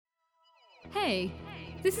Hey,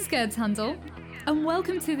 this is Gerd Handel, and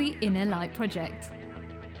welcome to the Inner Light Project.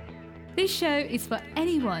 This show is for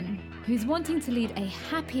anyone who's wanting to lead a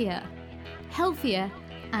happier, healthier,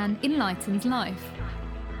 and enlightened life.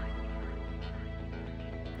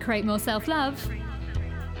 Create more self-love,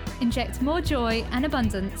 inject more joy and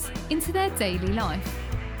abundance into their daily life.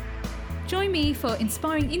 Join me for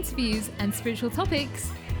inspiring interviews and spiritual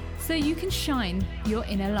topics so you can shine your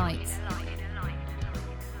inner light.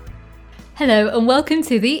 Hello and welcome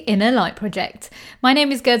to the Inner Light Project. My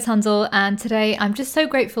name is Gerd Handel, and today I'm just so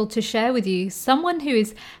grateful to share with you someone who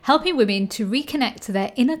is helping women to reconnect to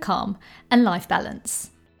their inner calm and life balance.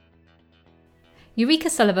 Eureka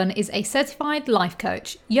Sullivan is a certified life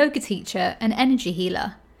coach, yoga teacher and energy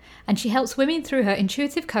healer, and she helps women through her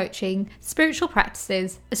intuitive coaching, spiritual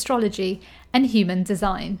practices, astrology and human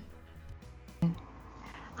design.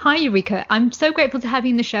 Hi Eureka, I'm so grateful to have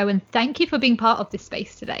you in the show and thank you for being part of this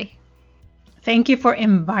space today. Thank you for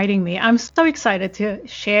inviting me. I'm so excited to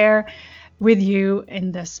share with you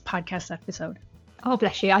in this podcast episode. Oh,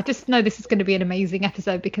 bless you. I just know this is going to be an amazing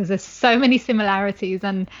episode because there's so many similarities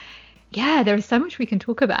and there is so much we can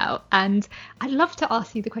talk about. And I'd love to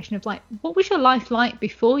ask you the question of what was your life like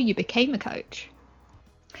before you became a coach?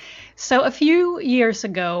 So a few years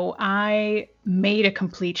ago, I made a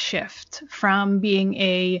complete shift from being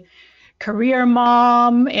a career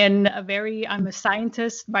mom and I'm a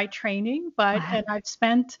scientist by training, and I've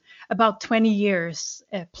spent about 20 years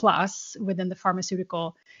plus within the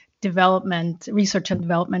pharmaceutical research and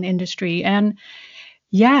development industry. And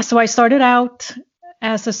so I started out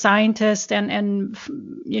as a scientist and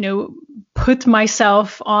put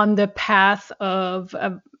myself on the path of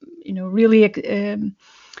really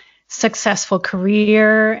successful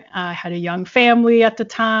career. I had a young family at the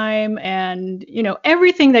time, and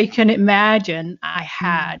everything that you can imagine I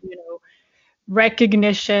had,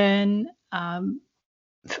 recognition,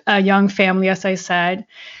 a young family, as I said,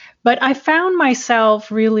 but I found myself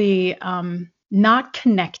really not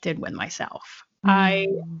connected with myself. I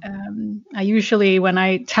usually, when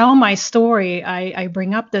I tell my story, I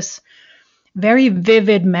bring up this very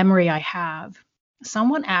vivid memory I have.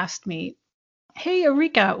 Someone asked me, "Hey,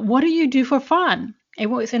 Eureka, what do you do for fun?" It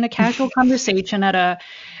was in a casual conversation at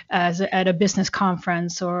a business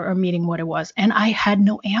conference or a meeting, what it was. And I had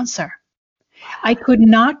no answer. I could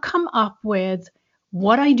not come up with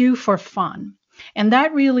what I do for fun. And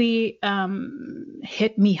that really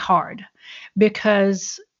hit me hard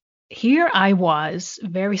because here I was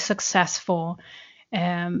very successful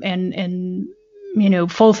and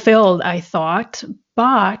fulfilled, I thought,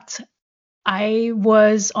 but I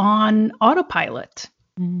was on autopilot.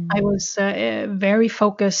 I was very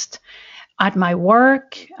focused at my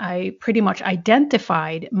work. I pretty much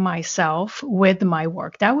identified myself with my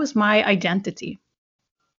work. That was my identity.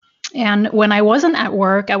 And when I wasn't at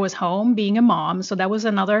work, I was home being a mom. So that was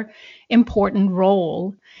another important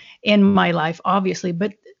role in my life, obviously.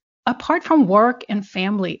 But apart from work and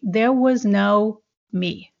family, there was no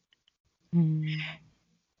me.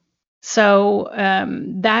 So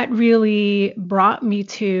that really brought me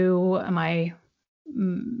to my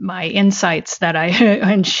insights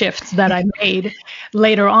and shifts that I made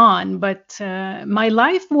later on. But my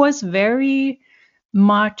life was very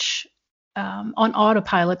much on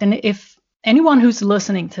autopilot. And if anyone who's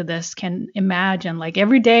listening to this can imagine,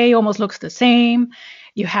 every day almost looks the same.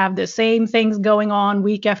 You have the same things going on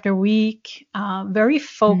week after week, very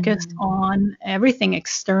focused on everything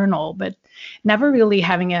external, but never really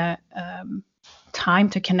having a time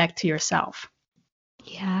to connect to yourself.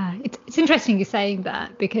 Yeah, it's interesting you're saying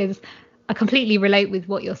that because I completely relate with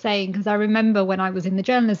what you're saying, because I remember when I was in the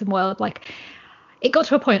journalism world, it got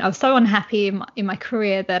to a point I was so unhappy in my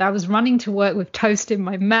career that I was running to work with toast in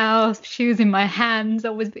my mouth, shoes in my hands,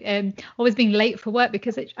 always being late for work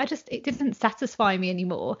because it didn't satisfy me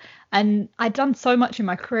anymore. And I'd done so much in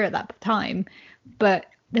my career at that time, but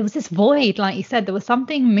there was this void, like you said, there was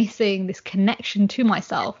something missing, this connection to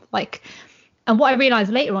myself. And what I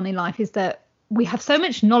realized later on in life is that we have so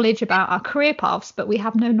much knowledge about our career paths, but we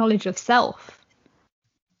have no knowledge of self.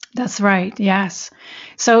 That's right. Yes.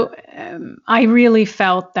 So I really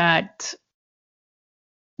felt that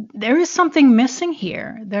there is something missing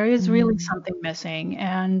here. There is really something missing.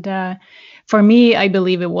 And for me, I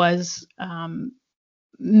believe it was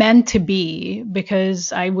meant to be,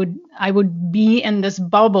 because I would be in this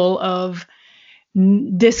bubble of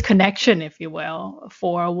disconnection, if you will,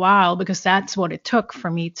 for a while, because that's what it took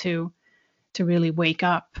for me to really wake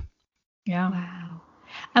up. Yeah. Wow.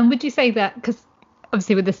 And would you say that, because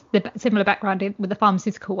obviously with the similar background with the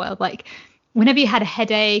pharmaceutical world, whenever you had a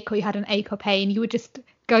headache or you had an ache or pain, you would just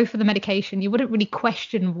go for the medication. You wouldn't really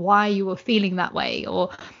question why you were feeling that way or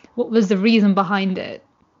what was the reason behind it.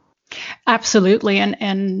 Absolutely.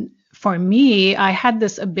 And for me, I had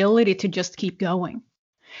this ability to just keep going.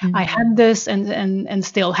 I had this and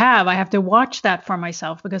still have. I have to watch that for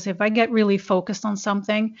myself, because if I get really focused on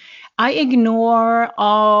something, I ignore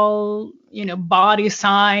all, body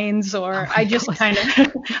signs, or I just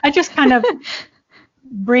kind of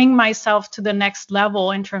bring myself to the next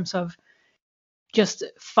level in terms of just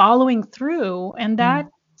following through. And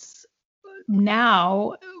that's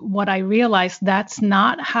now what I realize, that's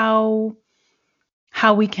not how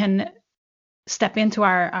we can step into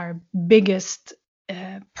our biggest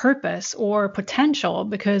purpose or potential,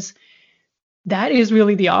 because that is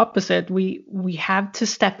really the opposite. We have to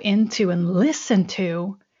step into and listen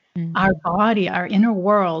to our body, our inner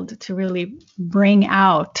world, to really bring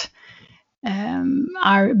out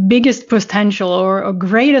our biggest potential or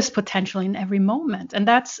greatest potential in every moment. And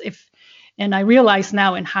and I realize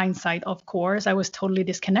now in hindsight, of course, I was totally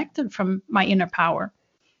disconnected from my inner power.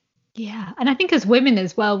 Yeah. And I think as women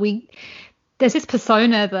as well, there's this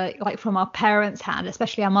persona that, like, from our parents had,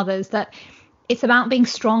 especially our mothers, that it's about being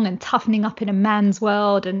strong and toughening up in a man's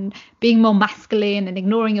world and being more masculine and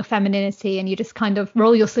ignoring your femininity, and you just kind of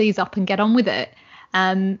roll your sleeves up and get on with it.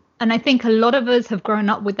 And I think a lot of us have grown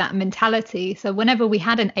up with that mentality. So whenever we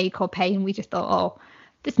had an ache or pain, we just thought, oh,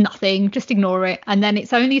 there's nothing, just ignore it. And then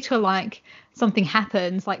it's only till like something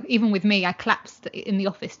happens, like even with me, I collapsed in the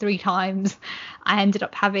office 3 times. I ended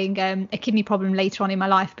up having a kidney problem later on in my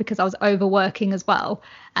life because I was overworking as well.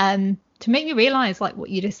 To make me realize, like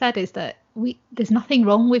what you just said, is that there's nothing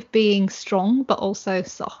wrong with being strong, but also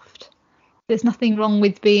soft. There's nothing wrong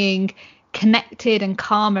with being connected and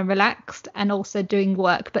calm and relaxed and also doing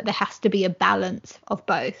work, but there has to be a balance of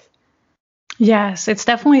both. Yes, it's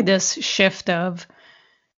definitely this shift of,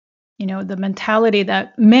 the mentality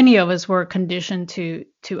that many of us were conditioned to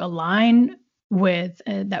align with,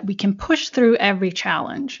 that we can push through every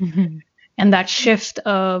challenge. And that shift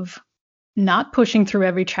of not pushing through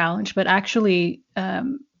every challenge, but actually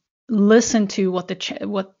listen to what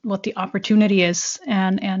the opportunity is,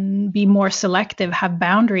 and be more selective, have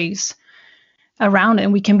boundaries around it,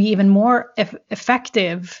 and we can be even more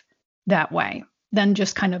effective that way than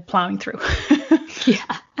just kind of plowing through.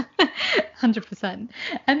 Yeah. 100%.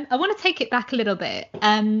 I want to take it back a little bit.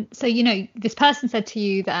 So, this person said to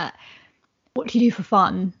you that, what do you do for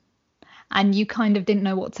fun? And you kind of didn't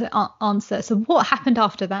know what to answer. So what happened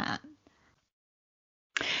after that?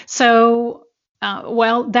 So,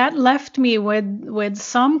 that left me with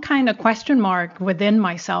some kind of question mark within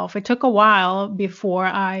myself. It took a while before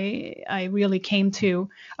I really came to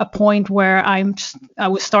a point where I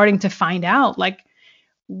was starting to find out, like,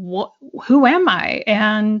 who am I?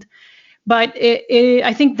 But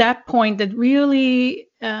I think that point that really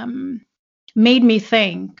made me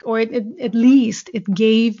think, or at least it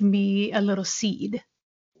gave me a little seed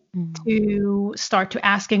to start to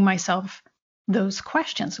asking myself those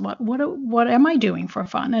questions. What am I doing for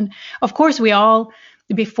fun? And of course, we all,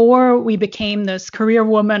 before we became this career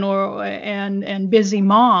woman and busy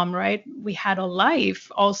mom, right? We had a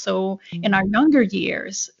life also in our younger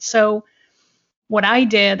years. So what I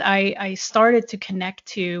did, I started to connect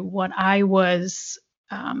to what I was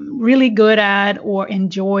really good at or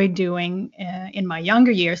enjoyed doing in my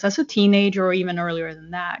younger years as a teenager, or even earlier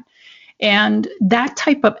than that. And that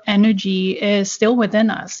type of energy is still within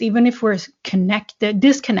us, even if we're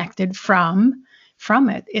disconnected from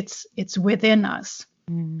it. It's within us.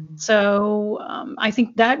 So I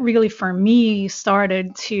think that really, for me,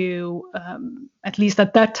 started to, at least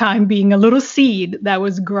at that time, being a little seed that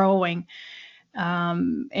was growing.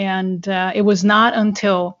 And it was not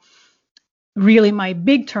until really my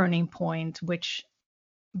big turning point, which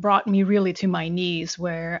brought me really to my knees,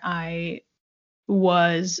 where I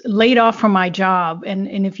was laid off from my job.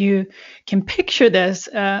 And if you can picture this,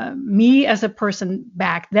 me as a person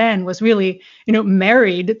back then was really,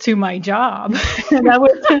 married to my job.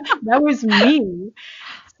 that was me.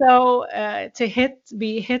 So to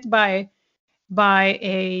be hit by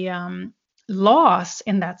a loss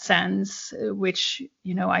in that sense, which,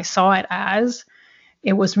 I saw it as,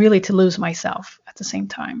 it was really to lose myself at the same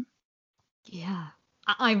time. Yeah,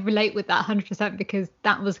 I relate with that 100%, because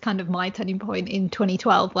that was kind of my turning point in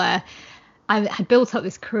 2012, where I had built up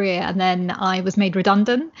this career and then I was made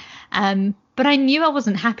redundant. But I knew I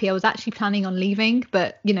wasn't happy. I was actually planning on leaving,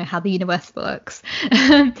 but you know how the universe works.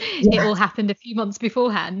 It all happened a few months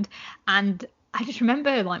beforehand. And I just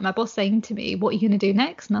remember, like, my boss saying to me, "What are you going to do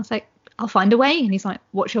next?" And I was like, "I'll find a way." And he's like,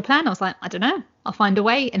 "What's your plan?" I was like, "I don't know. I'll find a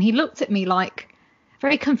way." And he looked at me like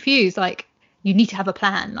very confused, like, "You need to have a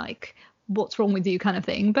plan. Like, what's wrong with you kind of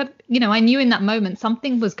thing. But, I knew in that moment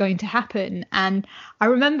something was going to happen. And I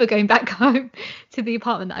remember going back home to the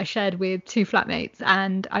apartment that I shared with two flatmates.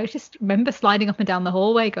 And I just remember sliding up and down the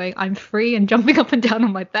hallway going, I'm free, and jumping up and down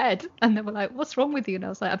on my bed. And they were like, what's wrong with you? And I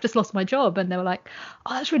was like, I've just lost my job. And they were like,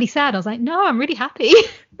 oh, that's really sad. I was like, no, I'm really happy.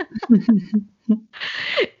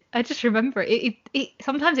 I just remember it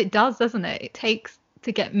sometimes it does, doesn't it? It takes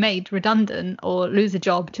to get made redundant or lose a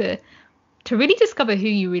job to really discover who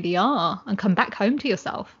you really are and come back home to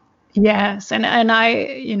yourself. Yes, and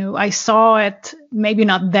I saw it, maybe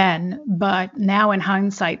not then, but now in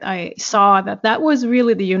hindsight, I saw that was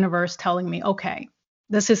really the universe telling me, okay,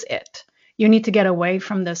 this is it. You need to get away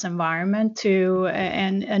from this environment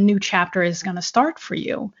and a new chapter is going to start for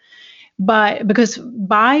you. But because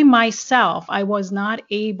by myself, I was not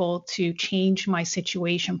able to change my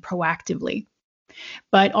situation proactively.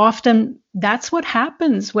 But often that's what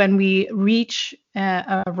happens when we reach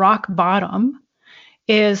a rock bottom,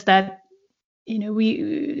 is that,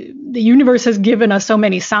 the universe has given us so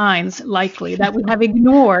many signs, likely, that we have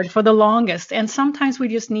ignored for the longest. And sometimes we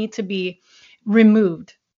just need to be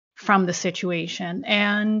removed from the situation.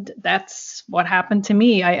 And that's what happened to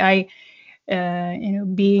me. I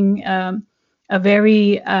being a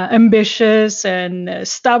very ambitious and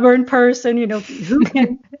stubborn person, who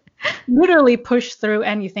can literally push through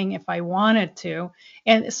anything if I wanted to.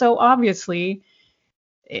 And so obviously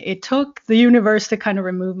it took the universe to kind of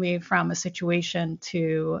remove me from a situation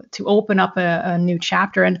to open up a new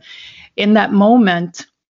chapter. And in that moment,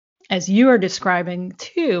 as you are describing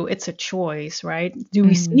too, it's a choice, right? Do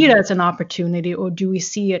we see it as an opportunity, or do we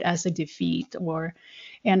see it as a defeat?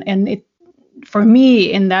 And it, for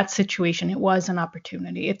me, in that situation, it was an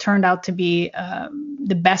opportunity. It turned out to be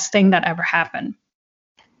the best thing that ever happened.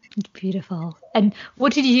 Beautiful. And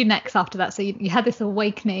what did you do next after that? So you had this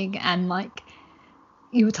awakening, and like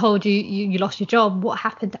you were told you lost your job. What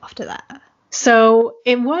happened after that? So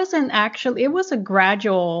it was a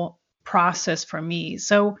gradual process for me.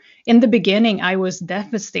 So in the beginning, I was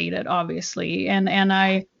devastated, obviously, and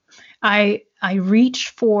I reached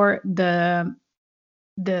for the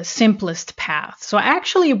simplest path. So I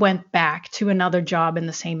actually went back to another job in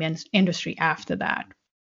the same industry after that.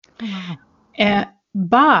 Wow.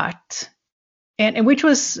 Which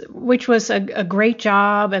was a great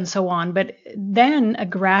job and so on. But then a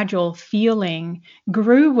gradual feeling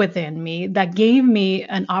grew within me that gave me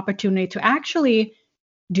an opportunity to actually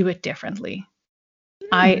do it differently.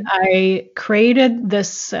 I created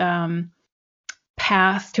this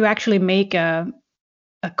path to actually make a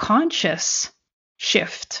conscious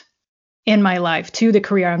shift in my life to the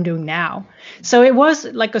career I'm doing now. So it was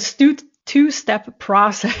like a two-step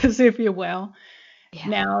process, if you will. Yeah.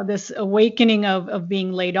 Now, this awakening of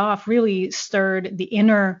being laid off really stirred the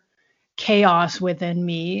inner chaos within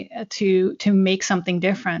me to make something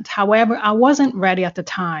different. However, I wasn't ready at the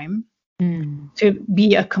time to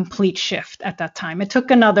be a complete shift at that time. It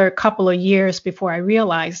took another couple of years before I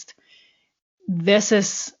realized this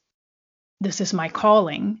is my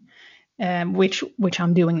calling, which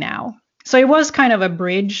I'm doing now. So it was kind of a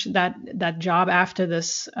bridge, that job after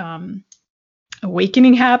this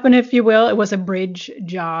awakening happened, if you will. It was a bridge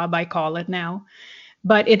job, I call it now.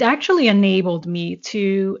 But it actually enabled me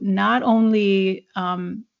to not only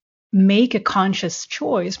make a conscious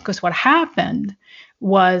choice, because what happened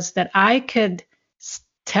was that I could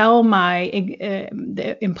tell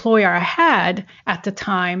the employer I had at the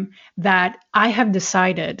time that I have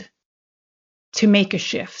decided to make a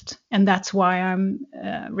shift, and that's why I'm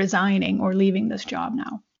resigning or leaving this job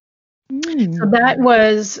now. So that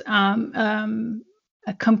was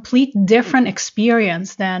a complete different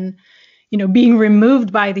experience than, being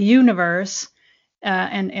removed by the universe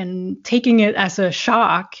and taking it as a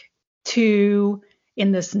shock, to,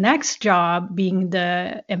 in this next job, being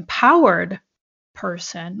the empowered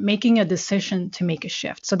person, making a decision to make a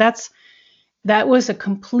shift. So that was a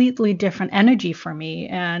completely different energy for me.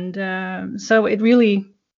 And so it really,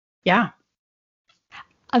 yeah.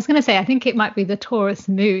 I was going to say, I think it might be the Taurus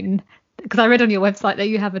moon, because I read on your website that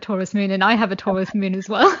you have a Taurus moon, and I have a Taurus moon as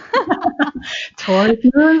well. Taurus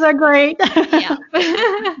moons are great. Yeah.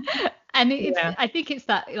 And I think it's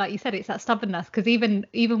that, like you said, it's that stubbornness, because even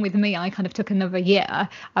with me, I kind of took another year.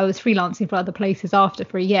 I was freelancing for other places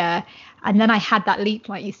for a year. And then I had that leap,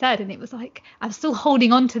 like you said, and it was like, I was still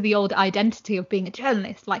holding on to the old identity of being a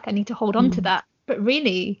journalist. Like, I need to hold on to that. But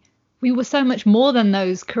really, we were so much more than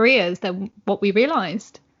those careers than what we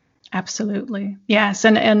realized. Absolutely. Yes.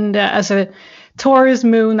 And as a Taurus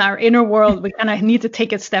moon, our inner world, we kind of need to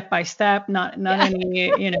take it step by step, not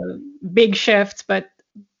any, big shifts, but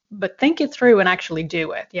think it through and actually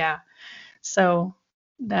do it. Yeah. So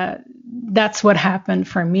that's what happened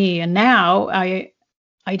for me. And now I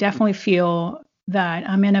definitely feel that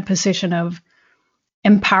I'm in a position of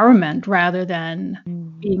empowerment rather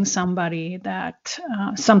than being somebody that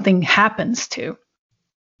something happens to.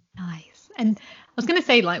 Nice. And I was going to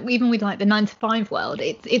say, like, even with like the 9 to 5 world,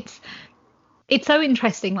 it's so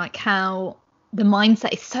interesting, like how the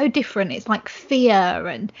mindset is so different. It's like fear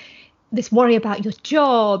and this worry about your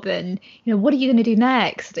job and, you know, what are you going to do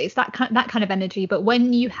next? It's that kind of energy. But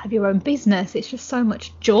when you have your own business, it's just so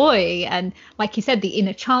much joy. And like you said, the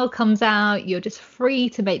inner child comes out. You're just free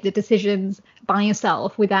to make the decisions by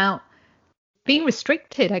yourself without being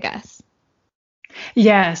restricted, I guess.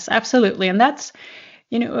 Yes, absolutely. And that's,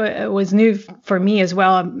 it was new for me as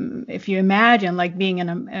well. If you imagine like being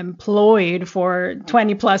employed for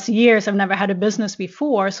 20 plus years, I've never had a business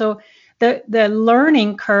before. So the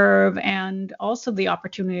learning curve and also the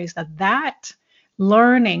opportunities that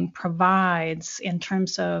learning provides in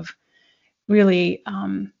terms of really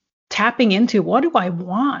tapping into what do I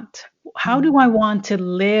want? How do I want to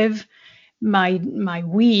live my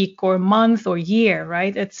week or month or year,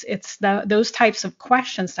 right? It's those types of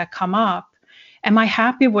questions that come up. Am I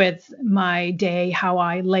happy with my day, how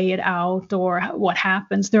I lay it out, or what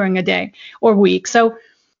happens during a day or week? So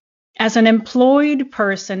as an employed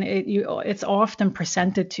person, it's often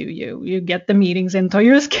presented to you. You get the meetings into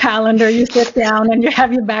your calendar, you sit down and you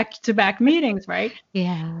have your back-to-back meetings, right?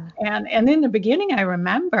 Yeah. And in the beginning, I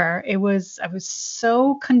remember I was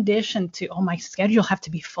so conditioned to, my schedule have to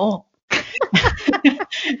be full.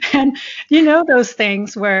 And those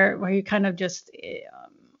things where you kind of just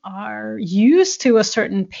are used to a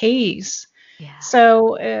certain pace. Yeah.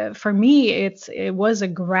 So for me, it was a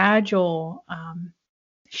gradual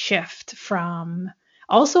shift from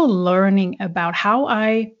also learning about how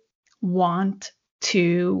I want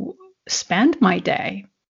to spend my day,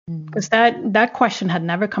 because that question had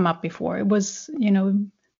never come up before. It was,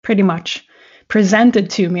 pretty much presented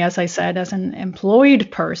to me, as I said, as an employed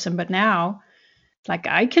person, but now it's like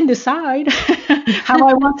I can decide how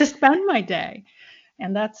I want to spend my day,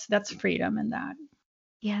 and that's freedom in that.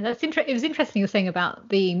 Yeah, that's interesting. It was interesting you were saying about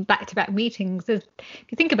the back-to-back meetings. If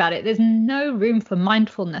you think about it, there's no room for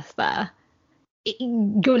mindfulness there.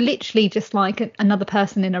 You're literally just like another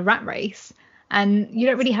person in a rat race, and you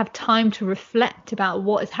don't really have time to reflect about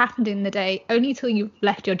what has happened in the day, only till you've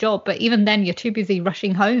left your job. But even then, you're too busy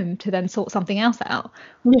rushing home to then sort something else out.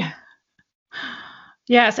 Yeah.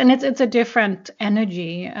 Yes, and it's a different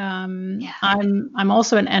energy. I'm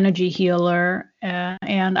also an energy healer,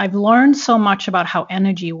 and I've learned so much about how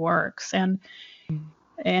energy works. And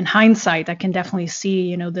in hindsight, I can definitely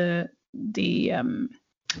see, the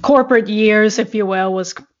corporate years, if you will,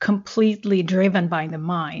 was completely driven by the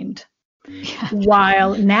mind. Yeah.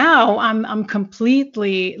 While now I'm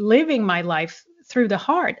completely living my life through the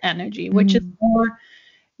heart energy, which is more,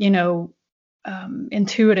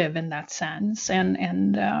 intuitive in that sense,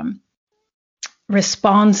 and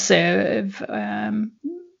responsive,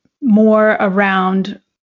 more around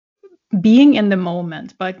being in the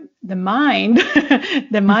moment. But the mind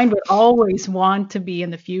would always want to be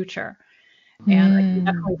in the future. And I can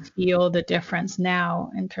definitely feel the difference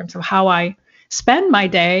now in terms of how I spend my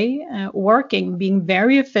day working, being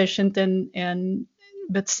very efficient and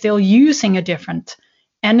but still using a different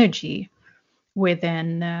energy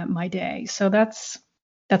within my day. So that's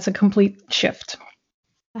a complete shift.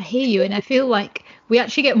 I hear you, and I feel like we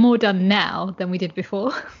actually get more done now than we did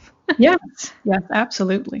before. Yes,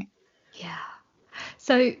 absolutely. Yeah.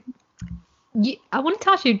 So I wanted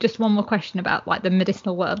to ask you just one more question about like the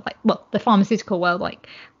medicinal world, like the pharmaceutical world. Like,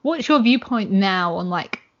 what's your viewpoint now on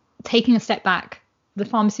like taking a step back, the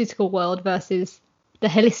pharmaceutical world versus the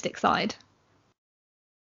holistic side?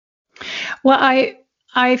 Well,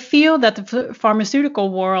 I feel that the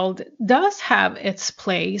pharmaceutical world does have its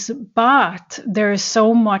place, but there is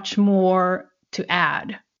so much more to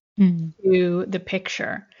add to the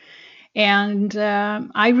picture. And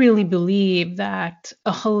I really believe that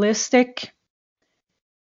a holistic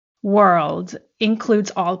world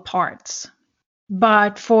includes all parts.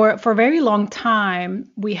 But for a very long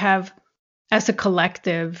time, we have, as a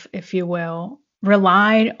collective, if you will,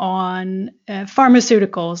 relied on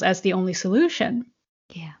pharmaceuticals as the only solution.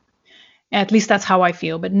 Yeah. At least that's how I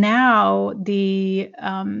feel. But now the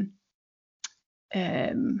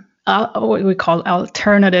what we call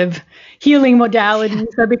alternative healing modalities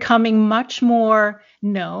are becoming much more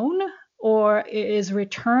known, or is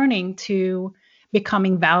returning to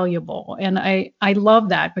becoming valuable. And I love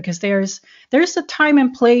that, because there's a time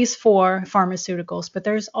and place for pharmaceuticals, but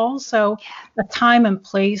there's also a time and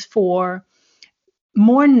place for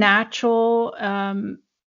more natural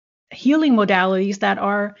healing modalities that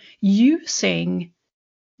are using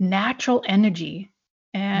natural energy.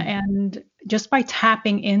 And just by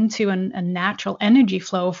tapping into a natural energy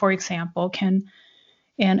flow, for example,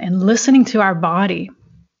 and listening to our body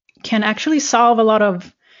can actually solve a lot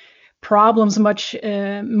of problems much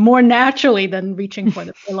more naturally than reaching for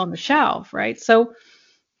the pill on the shelf, right? So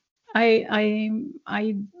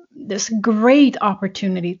I this great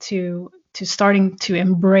opportunity to starting to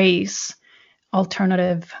embrace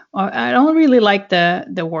alternative. I don't really like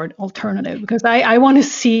the word alternative, because I want to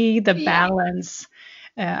see the balance.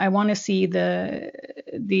 I want to see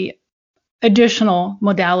the additional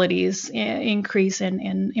modalities increase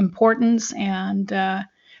in importance and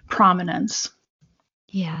prominence.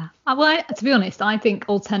 Yeah. Well, to be honest, I think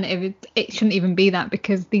alternative, it shouldn't even be that,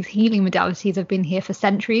 because these healing modalities have been here for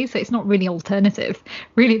centuries. So it's not really alternative.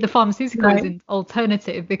 Really, the pharmaceutical Right. is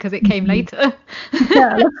alternative because it came later.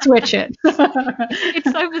 Yeah, let's switch it.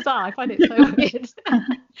 It's so bizarre. I find it so weird.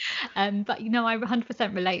 But I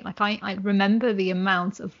 100% relate. Like I remember the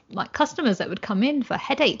amount of like customers that would come in for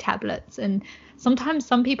headache tablets, and sometimes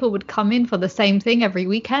some people would come in for the same thing every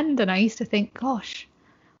weekend, and I used to think, gosh,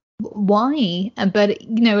 why? But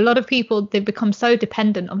a lot of people, they become so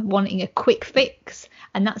dependent on wanting a quick fix,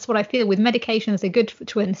 and that's what I feel with medications. They're good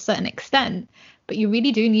to a certain extent, but you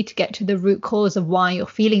really do need to get to the root cause of why you're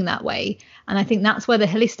feeling that way. And I think that's where the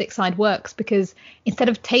holistic side works, because instead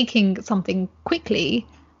of taking something quickly,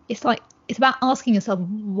 it's about asking yourself,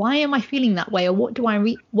 why am I feeling that way, or what do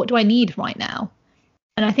I need right now?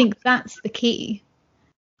 And I think that's the key.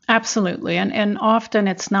 Absolutely. And often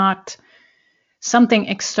it's not something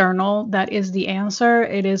external that is the answer.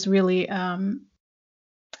 It is really an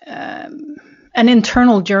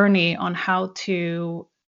internal journey on how to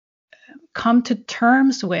come to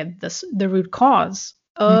terms with the root cause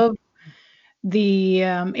of the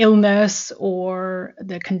illness or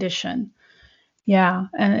the condition. Yeah,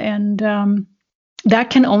 and that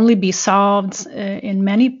can only be solved in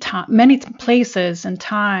many places and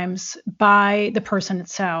times by the person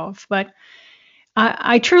itself. But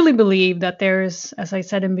I truly believe that there's, as I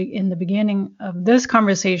said in the beginning of this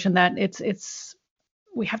conversation, that it's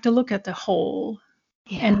we have to look at the whole,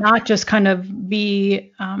 and not just kind of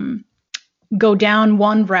be go down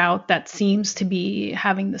one route that seems to be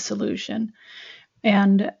having the solution.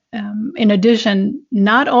 And in addition,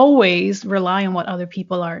 not always rely on what other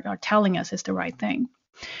people are telling us is the right thing,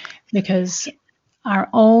 because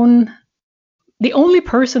the only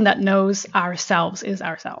person that knows ourselves is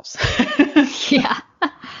ourselves. Yeah,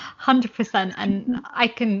 100%. And I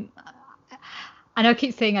know I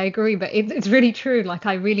keep saying I agree, but it's really true. Like,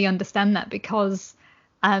 I really understand that, because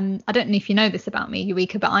I don't know if you know this about me,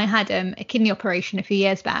 Eureka, but I had a kidney operation a few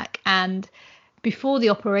years back. And before the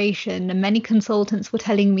operation, many consultants were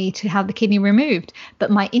telling me to have the kidney removed. But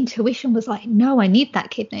my intuition was like, no, I need that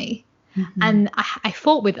kidney. Mm-hmm. And I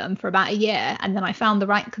fought with them for about a year, and then I found the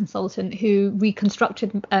right consultant who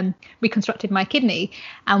reconstructed my kidney,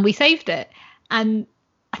 and we saved it. And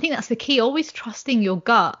I think that's the key, always trusting your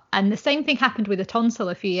gut. And the same thing happened with a tonsil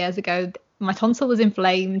a few years ago. My tonsil was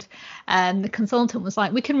inflamed, and the consultant was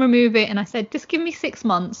like, we can remove it. And I said, just give me 6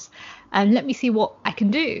 months and let me see what I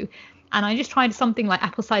can do. And I just tried something like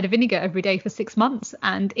apple cider vinegar every day for 6 months,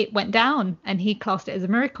 and it went down, and he classed it as a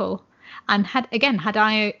miracle. And had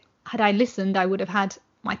I listened, I would have had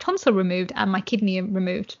my tonsil removed and my kidney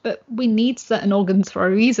removed. But we need certain organs for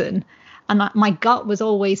a reason. And my gut was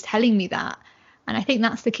always telling me that. And I think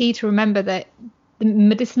that's the key, to remember that the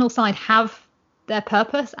medicinal side have their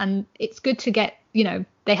purpose, and it's good to get,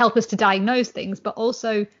 they help us to diagnose things, but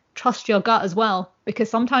also trust your gut as well, because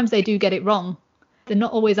sometimes they do get it wrong. They're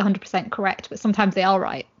not always 100% correct, but sometimes they are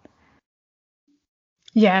right.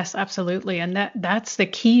 Yes, absolutely. And that's the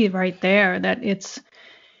key right there, that it's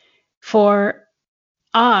for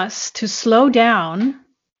us to slow down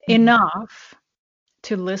enough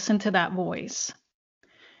to listen to that voice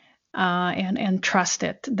and trust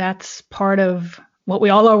it. That's part of what we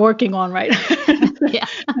all are working on, right?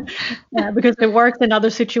 Yeah, because it works in other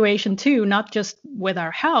situations too, not just with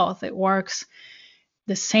our health. It works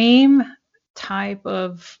the same type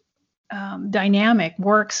of dynamic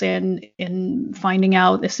works in finding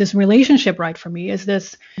out, is this relationship right for me? Is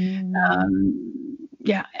this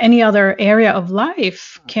any other area of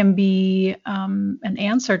life can be an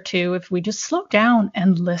answer to, if we just slow down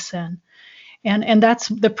and listen. And that's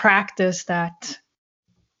the practice that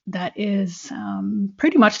is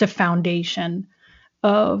pretty much the foundation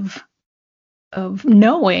of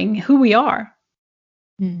knowing who we are.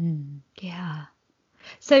 Yeah.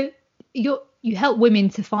 So you help women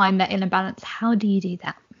to find their inner balance. How do you do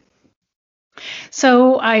that?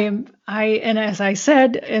 So and as I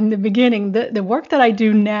said in the beginning, the work that I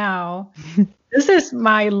do now, this is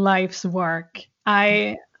my life's work.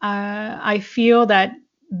 I feel that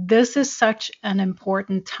this is such an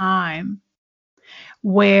important time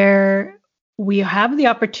where we have the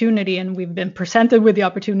opportunity, and we've been presented with the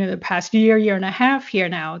opportunity the past year and a half here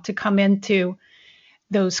now, to come into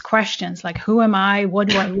those questions like, who am I? What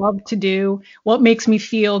do I love to do? What makes me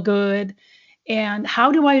feel good? And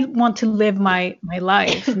how do I want to live my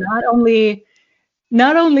life?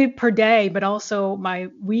 Not only per day, but also my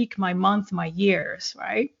week, my month, my years,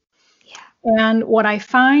 right? Yeah. And what I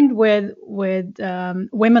find with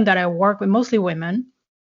women that I work with, mostly women,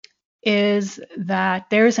 is that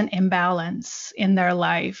there's an imbalance in their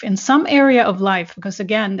life, in some area of life, because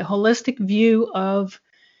again, the holistic view of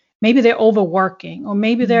maybe they're overworking, or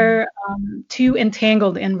maybe they're too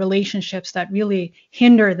entangled in relationships that really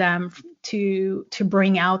hinder them to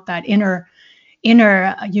bring out that inner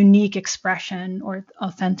unique expression or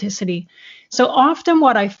authenticity. So often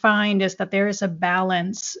what I find is that there is a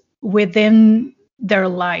balance within their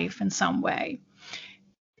life in some way.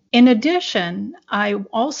 In addition, I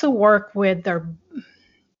also work with their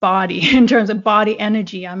body in terms of body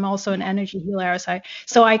energy. I'm also an energy healer.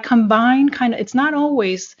 So I combine kind of, it's not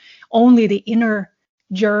always only the inner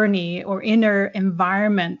journey or inner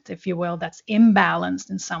environment, if you will, that's imbalanced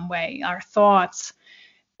in some way, our thoughts.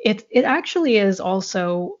 It actually is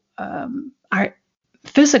also our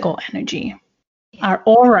physical energy, our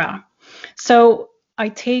aura. So I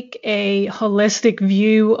take a holistic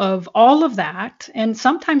view of all of that. And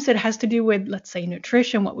sometimes it has to do with, let's say,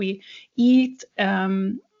 nutrition, what we eat.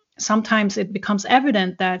 Sometimes it becomes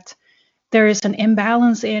evident that there is an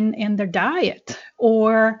imbalance in their diet,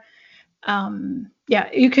 or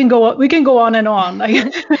we can go on and on.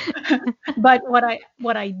 But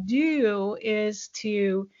what I do is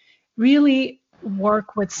to really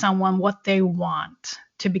work with someone what they want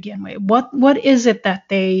to begin with. What is it that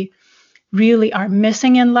they really are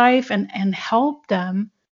missing in life, and help them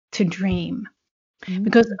to dream.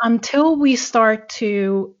 Because until we start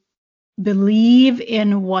to believe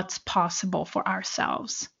in what's possible for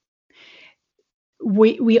ourselves,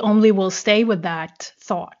 we only will stay with that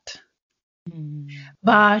thought.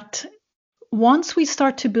 But once we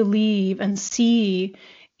start to believe and see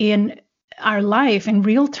in our life in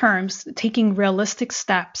real terms, taking realistic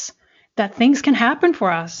steps, that things can happen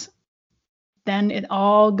for us, then it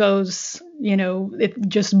all goes, it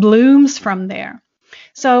just blooms from there.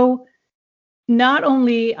 So not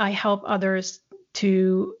only I help others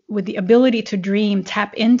with the ability to dream,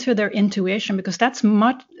 tap into their intuition, because that's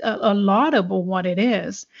a lot of what it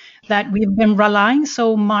is, that we've been relying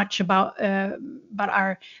so much about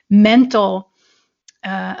our mental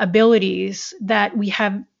abilities, that we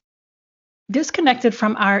have disconnected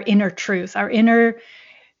from our inner truth, our inner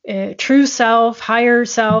true self, higher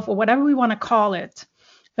self, or whatever we want to call it.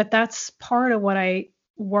 But that's part of what I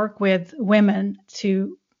work with women,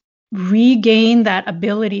 to regain that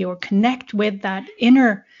ability or connect with that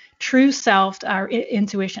inner true self, our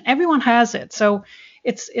intuition. Everyone has it. So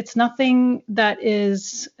it's nothing that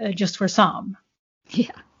is just for some.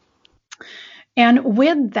 Yeah. And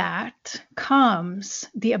with that comes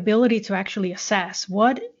the ability to actually assess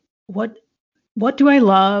what do I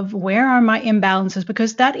love? Where are my imbalances?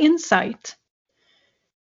 Because that insight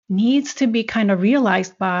needs to be kind of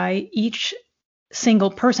realized by each single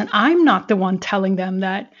person. I'm not the one telling them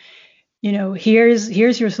that, here's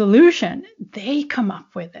your solution. They come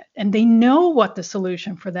up with it, and they know what the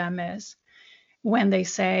solution for them is when they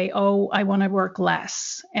say, oh, I want to work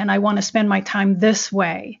less and I want to spend my time this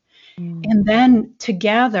way. And then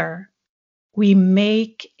together we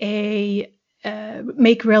make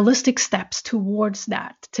realistic steps towards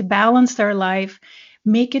that, to balance their life,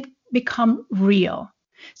 make it become real,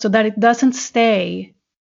 so that it doesn't stay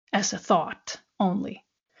as a thought only.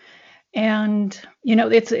 And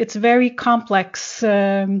it's a very complex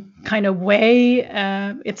kind of way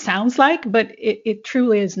it sounds like, but it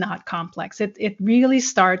truly is not complex. It really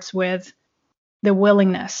starts with the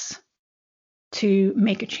willingness to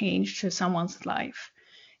make a change to someone's life.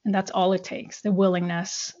 And that's all it takes, the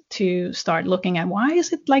willingness to start looking at, why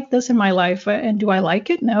is it like this in my life? And do I like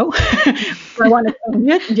it? No. Do I want to change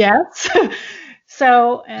it? Yes.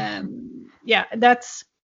 So,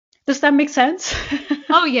 does that make sense?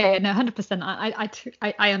 Oh yeah, no, 100%.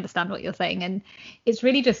 I understand what you're saying, and it's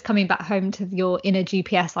really just coming back home to your inner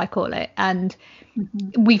GPS, I call it. And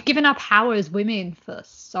we've given our power as women for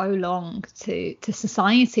so long to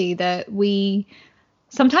society, that we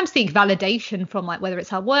sometimes seek validation from, like, whether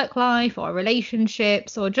it's our work life or our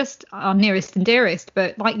relationships or just our nearest and dearest.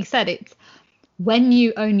 But like you said, it's when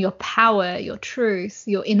you own your power, your truth,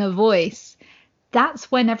 your inner voice,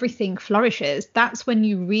 that's when everything flourishes. That's when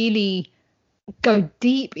you really go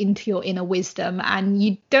deep into your inner wisdom, and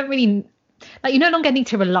you don't really, like, you no longer need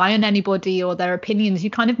to rely on anybody or their opinions. You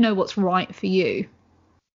kind of know what's right for you.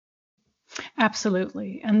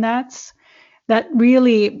 Absolutely. And that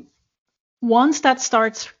really, once that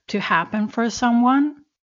starts to happen for someone,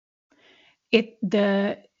 it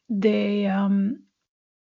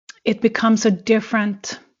becomes a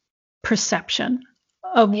different perception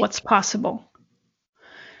of what's possible.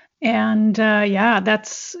 And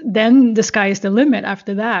then the sky is the limit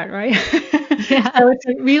after that, right? Yeah. So it's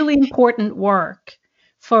a really important work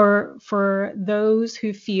for those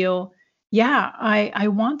who feel, I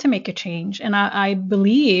want to make a change, and I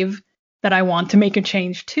believe that I want to make a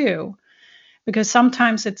change too, because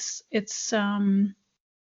sometimes it's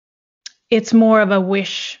more of a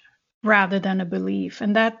wish rather than a belief,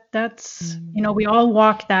 and that's we all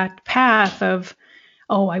walk that path of,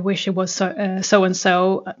 oh, I wish it was so and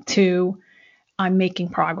so, to I'm making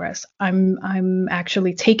progress. I'm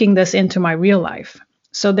actually taking this into my real life.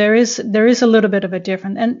 So there is a little bit of a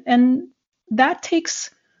different, and that takes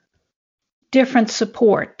different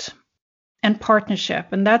support and partnership.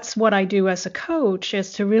 And that's what I do as a coach,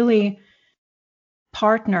 is to really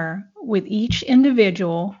partner with each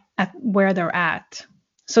individual at where they're at.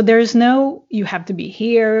 So there's no, you have to be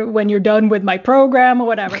here when you're done with my program or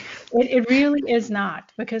whatever. It really is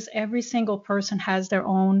not, because every single person has their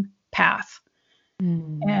own path.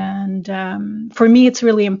 And for me, it's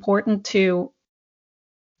really important to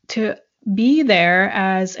be there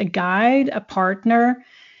as a guide, a partner,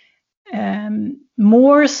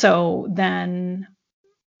 more so than,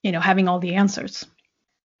 having all the answers.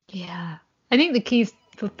 Yeah. I think the key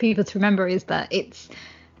for people to remember is that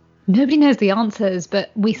nobody knows the answers,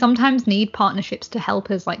 but we sometimes need partnerships to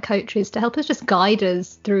help us, like coaches, to help us just guide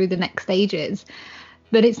us through the next stages.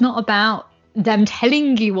 But it's not about them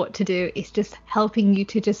telling you what to do. It's just helping you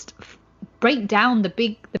to just break down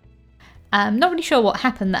not really sure what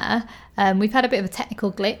happened there. We've had a bit of a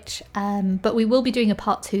technical glitch, but we will be doing a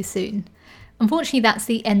part 2 soon. Unfortunately, that's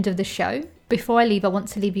the end of the show. Before I leave, I want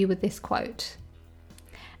to leave you with this quote.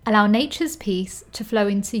 Allow nature's peace to flow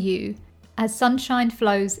into you as sunshine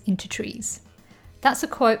flows into trees. That's a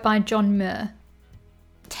quote by John Muir.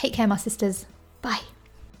 Take care, my sisters. Bye.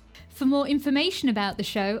 For more information about the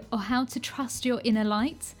show or how to trust your inner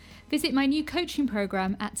light, visit my new coaching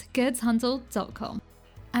program at gerdshundel.com.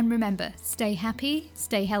 And remember, stay happy,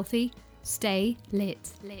 stay healthy, stay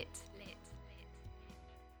lit.